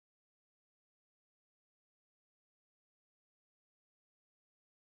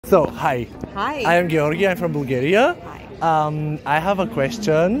So, hi. Hi. I am Georgi, I'm from Bulgaria. Hi. I have a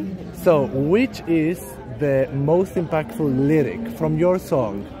question. So, which is the most impactful lyric from your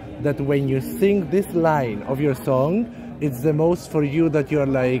song that when you sing this line of your song, it's the most for you that you're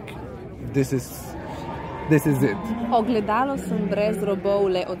like, this is it? Ogledalo sam brez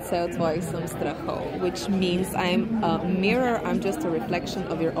robov, le odsev tvojih sem strahov, which means I'm a mirror, I'm just a reflection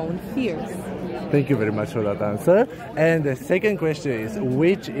of your own fears. Thank you very much for that answer. And the second question is,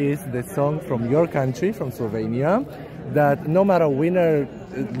 which is the song from your country, from Slovenia, that no matter winner,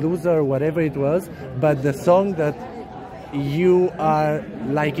 loser, whatever it was, but the song that you are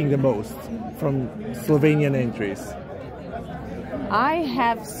liking the most from Slovenian entries? I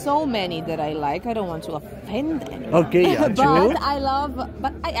have so many that I like. I don't want to offend anyone. Okay, yeah, true.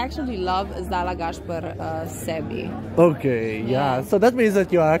 But I actually love Zala Gašper Sebi. Okay, yeah. So that means that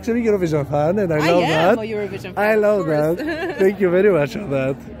you are actually a Eurovision fan, and I love that. I am a Eurovision fan. I love that. Thank you very much for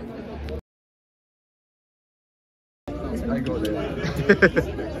that. I go there.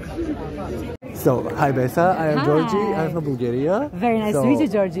 So, hi Besa, I am Hi. Georgi, I'm from Bulgaria. Very nice to meet you,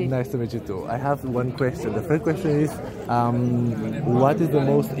 Georgi. Nice to meet you too. I have one question. The first question is, what is the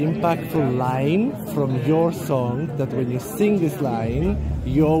most impactful line from your song that when you sing this line,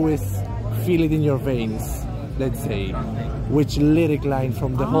 you always feel it in your veins, let's say? Which lyric line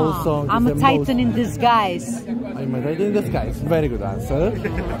from the whole song I'm is a the titan in disguise. I'm a titan in disguise. Very good answer.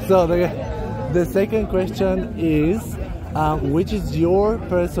 So the second question is, which is your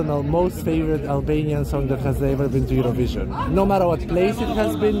personal most favorite Albanian song that has ever been to Eurovision? No matter what place it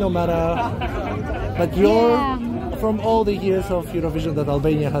has been, no matter... But you're from all the years of Eurovision that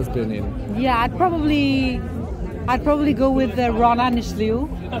Albania has been in. Yeah, I'd probably go with Rona Nishliu.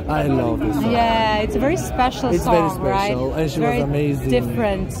 I love this song. Yeah, it's a very special It's song, very special, right? and she very was amazing.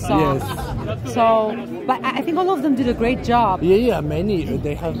 Different song. Yes. So, but I think all of them did a great job. Yeah, many.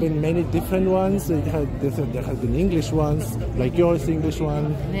 There have been many different ones. There have been English ones, like yours, English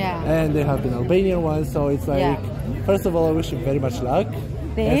one. Yeah. And there have been Albanian ones. So it's like, first of all, I wish you very much luck.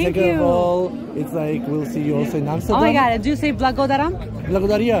 Thank and second you. of all, it's like we'll see you also in Amsterdam. Oh my God! Do you say Blagodaram?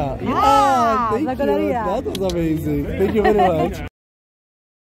 Blagodaria. Yeah, thank Blagodaria. you. That was amazing. Thank you very much.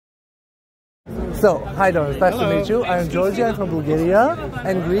 So, hi Don, nice to meet you. I'm Georgia, I'm from Bulgaria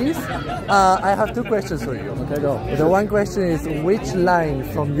and Greece. I have two questions for you. Okay, go. The one question is, which line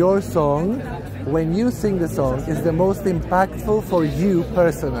from your song, when you sing the song, is the most impactful for you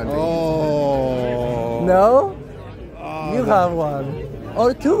personally? Oh. No? You have one.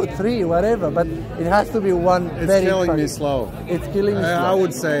 Or two, three, whatever, but it has to be one very... It's killing me slow. It's killing me slow. I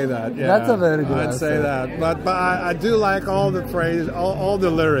would say that, yeah. That's a very good I'd answer. say that. But I do like all the phrases, all the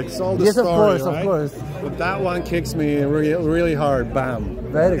lyrics, all the yes, story, of course. But that one kicks me really hard. Bam.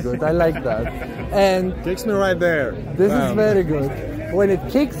 Very good. I like that. And kicks me right there. This Bam. is very good. When it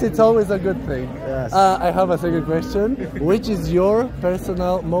kicks, it's always a good thing. Yes. I have a second question. Which is your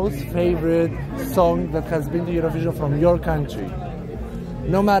personal most favorite song that has been to Eurovision from your country?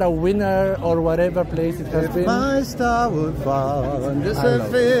 No matter winner or whatever place it has been. If my star would fall and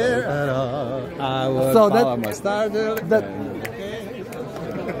disappear at all, I would follow my star. Who's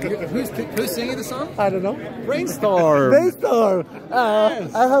singing the song? I don't know. Brainstorm. Brainstorm.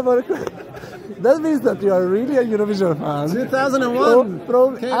 Yes. I have a question. That means that you are really a Eurovision fan. 2001.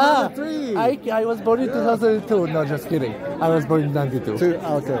 Came three. I was born in 2002. No, just kidding. I was born in 92. Okay.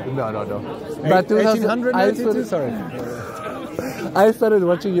 No. But 1892. Sorry. I started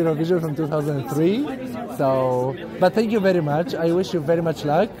watching Eurovision from 2003, so, but thank you very much. I wish you very much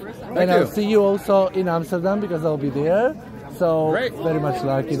luck. And I'll see you also in Amsterdam because I'll be there. So, great. Very much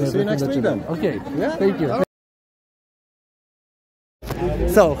luck in everything See you next that week you do. then. Okay, yeah. Thank you.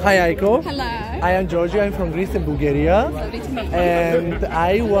 So, hi Aiko. Hello. I am Georgia, I'm from Greece and Bulgaria. Lovely to meet you. And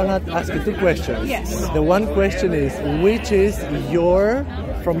I want to ask you two questions. Yes. The one question is, which is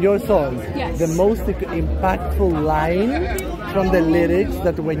from your song, the most impactful line from the lyrics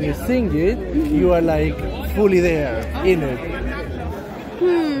that when you sing it, you are like fully there, in it?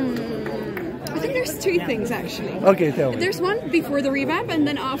 I think there's two things actually. Okay, tell me. There's one before the revamp and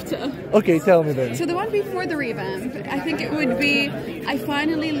then after. Okay, tell me then. So the one before the revamp, I think it would be, I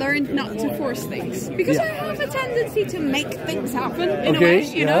finally learned not to force things. Because I have a tendency to make things happen in a way,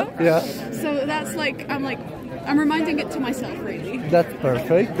 you know? Yeah. So that's I'm reminding it to myself really. That's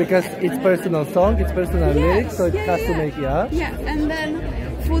perfect, because it's personal song, it's personal lyrics, so it has to make, Yeah, and then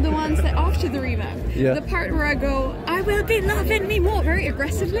for the ones that after the revamp, the part where I go, I will be loving me more, very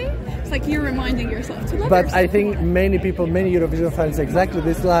aggressively, it's like you're reminding yourself to love yourself. I think many people, many Eurovision fans, exactly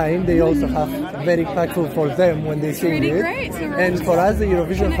this line, they also have very impactful for them when they sing really it. great. So and for us, the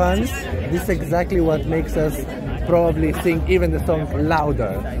Eurovision fans, this is exactly what makes us probably sing even the song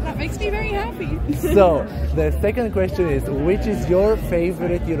louder. That makes me very happy. So, the second question is, which is your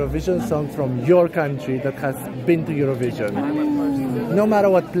favorite Eurovision song from your country that has been to Eurovision? No matter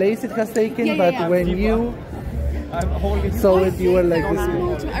what place it has taken, when you saw it, you were like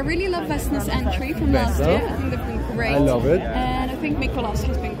this. I really love Vesna's entry from last year. I think they've been great. I love it. And I think Mikolas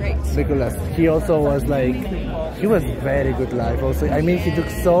has been great. Mikolas, he also was like, he was very good live also. I mean, he took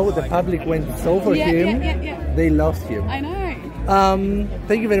the public went for him. They loved him. I know.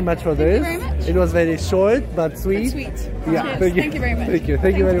 Thank you very much for this. Thank you very much. It was very short but sweet. Yeah, thank you very much.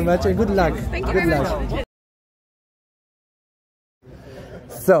 Thank you very much, and good luck. Thank you very much.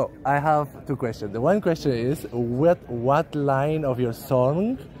 So, I have two questions. The one question is, what line of your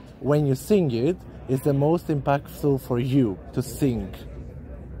song, when you sing it, is the most impactful for you to sing?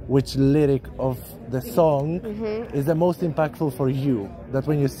 Which lyric of the song is the most impactful for you? That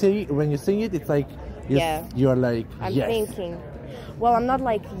when you sing it, it's like you're like, I'm yes. thinking. Well, I'm not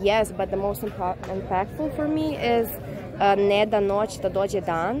like yes, but the most impactful for me is Ne da noć da dođe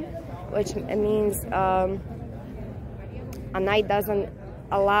dan, which means a night doesn't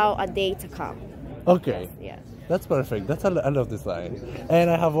allow a day to come. Okay. Yes. That's perfect. I love this line. And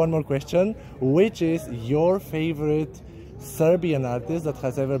I have one more question. Which is your favorite Serbian artist that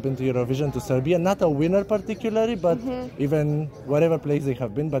has ever been to Eurovision to Serbia? Not a winner particularly, but even whatever place they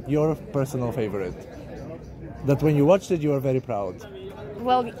have been, but your personal favorite. That when you watched it, you were very proud.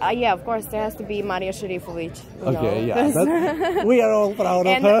 Well, yeah, of course, there has to be Marija Šerifović. Okay, yeah. We are all proud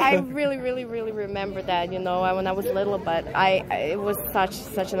of and her. I really remember that, when I was little, but it was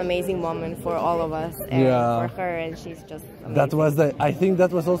such an amazing moment for all of us and for her, and she's just amazing. I think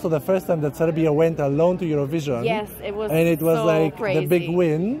that was also the first time that Serbia went alone to Eurovision. Yes, it was. And it was so like crazy. The big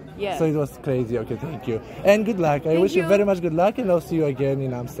win. Yeah. So it was crazy. Okay, thank you. And good luck. I wish you very much good luck, and I'll see you again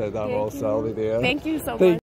in Amsterdam also. Thank you so much.